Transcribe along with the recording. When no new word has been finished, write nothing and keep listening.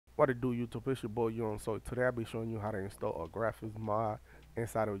What it do, YouTube? It's your boy Young. So today I'll be showing you how to install a graphics mod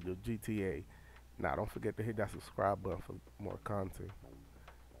inside of your GTA. Now don't forget to hit that subscribe button for more content.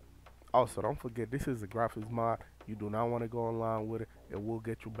 Also, don't forget this is a graphics mod. You do not want to go online with it. It will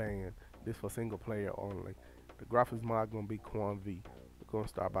get you banned. This for single player only. The graphics mod gonna be QuantV. We're gonna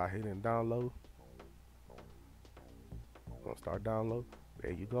start by hitting download. We're gonna start download.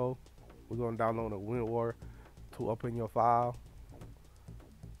 There you go. We're gonna download a WinRAR to open your file.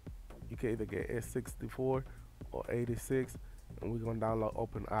 You can either get S64 or 86, and we're gonna download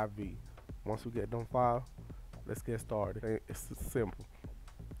OpenIV. Once we get done file, let's get started. It's simple.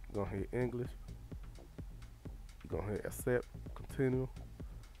 You're gonna hit English. You're gonna hit accept, continue,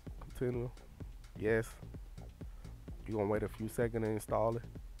 yes. You're gonna wait a few seconds to install it.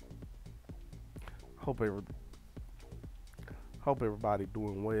 Hope everybody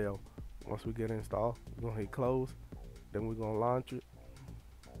doing well. Once we get it installed, we're gonna hit close. Then we're gonna launch it.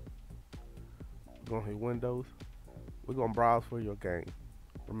 We're gonna hit Windows. We're gonna browse for your game.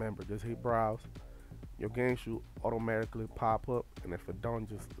 Remember, just hit browse. Your game should automatically pop up, and if it don't,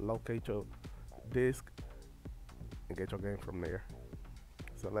 just locate your disk and get your game from there.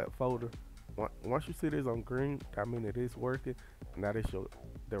 Select folder. Once you see this on green, that means it is working, and that is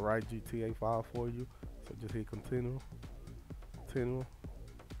the right GTA file for you. So just hit continue, and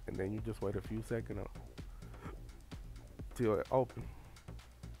then you just wait a few seconds till it open.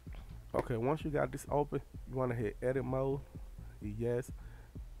 Okay, once you got this open, you want to hit edit mode, yes.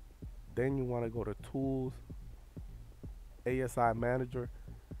 Then you want to go to tools, ASI manager,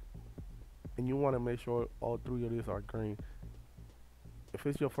 and you want to make sure all three of these are green. If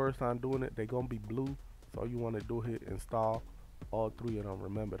it's your first time doing it, they're gonna be blue, so you want to do hit install all three of them.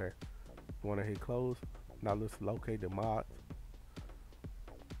 Remember that. You want to hit close. Now let's locate the mods.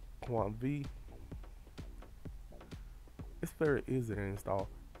 QuantV. It's very easy to install.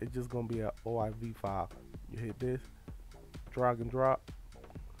 It's just gonna be an OIV file. You hit this, drag and drop,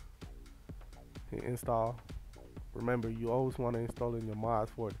 hit install. Remember, you always want to install in your mods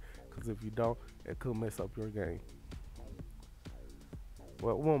for it, because if you don't, it could mess up your game.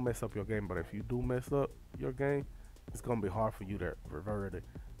 Well, it won't mess up your game, but if you do mess up your game, it's gonna be hard for you to revert it.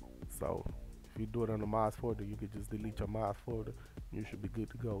 So if you do it on the mods folder, you could just delete your mods folder. You should be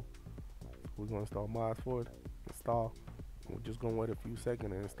good to go. We're gonna install mods folder, install. We're just gonna wait a few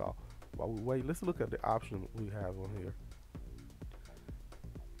seconds to install. While we wait, let's look at the option we have on here.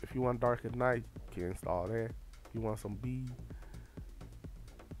 If you want dark at night, you can install that. If you want some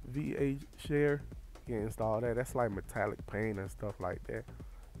VA share, you can install that. That's like metallic paint and stuff like that.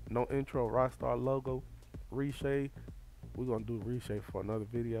 No intro Rockstar logo, reshade. We're gonna do reshade for another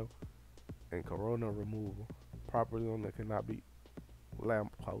video. And corona removal. Properly on that cannot be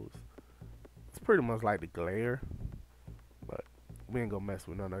lamp post. It's pretty much like the glare, but we ain't gonna mess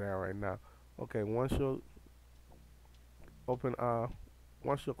with none of that right now. Okay, once your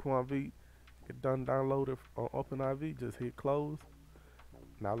QuantV get done downloaded on OpenIV, just hit close.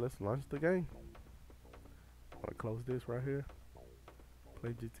 Now let's launch the game. I'm gonna close this right here.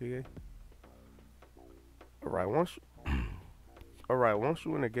 Play GTA. Alright, once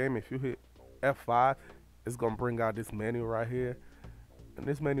you're in the game, if you hit F5, it's gonna bring out this menu right here. In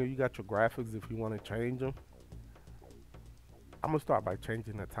this menu, you got your graphics if you want to change them. I'm gonna start by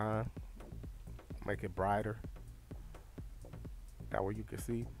changing the time, make it brighter. That way you can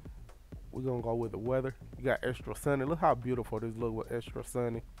see. We're gonna go with the weather. You got extra sunny. Look how beautiful this look with extra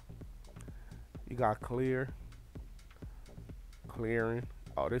sunny. You got clear, clearing.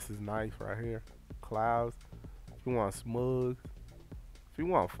 Oh, this is nice right here. Clouds. If you want smug, if you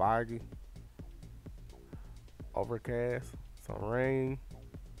want foggy, overcast, some rain,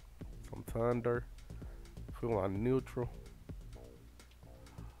 some thunder. If you want neutral,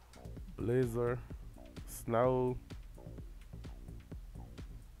 blizzard, snow.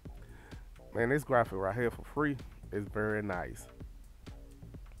 Man, this graphic right here for free is very nice.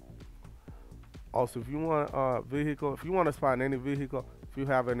 Also, if you want a vehicle, if you want to spawn any vehicle, if you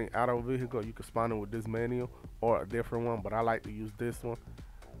have any auto vehicle, you can spawn it with this menu or a different one, but I like to use this one.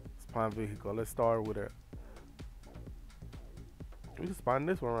 Spawn vehicle. Let's start with it. We can spawn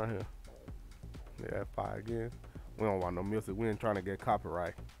this one right here. Yeah, F5 again. We don't want no music. We ain't trying to get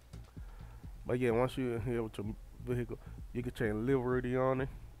copyright. But yeah, once you're here with your vehicle, you can change livery on it.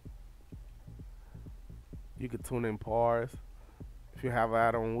 You can tune in parts. If you have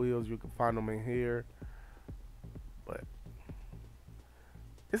add-on wheels, you can find them in here. But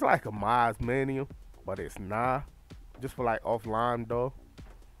it's like a mods menu, but it's not. Just for like offline though.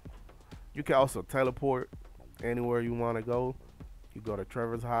 You can also teleport anywhere you want to go. You go to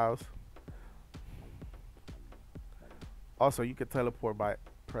Trevor's house. Also, you can teleport by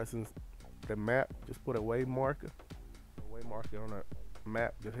pressing the map, just put a waymarker on a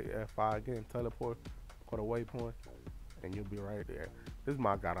map, just hit F5 again, teleport, put a waypoint, and you'll be right there. This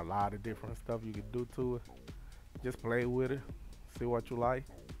mod got a lot of different stuff you can do to it. Just play with it, see what you like,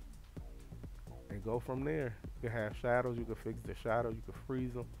 and go from there. You can have shadows, you can fix the shadow, you can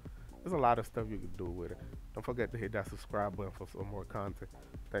freeze them. There's a lot of stuff you can do with it. Don't forget to hit that subscribe button for some more content.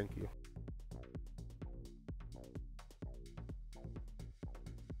 Thank you.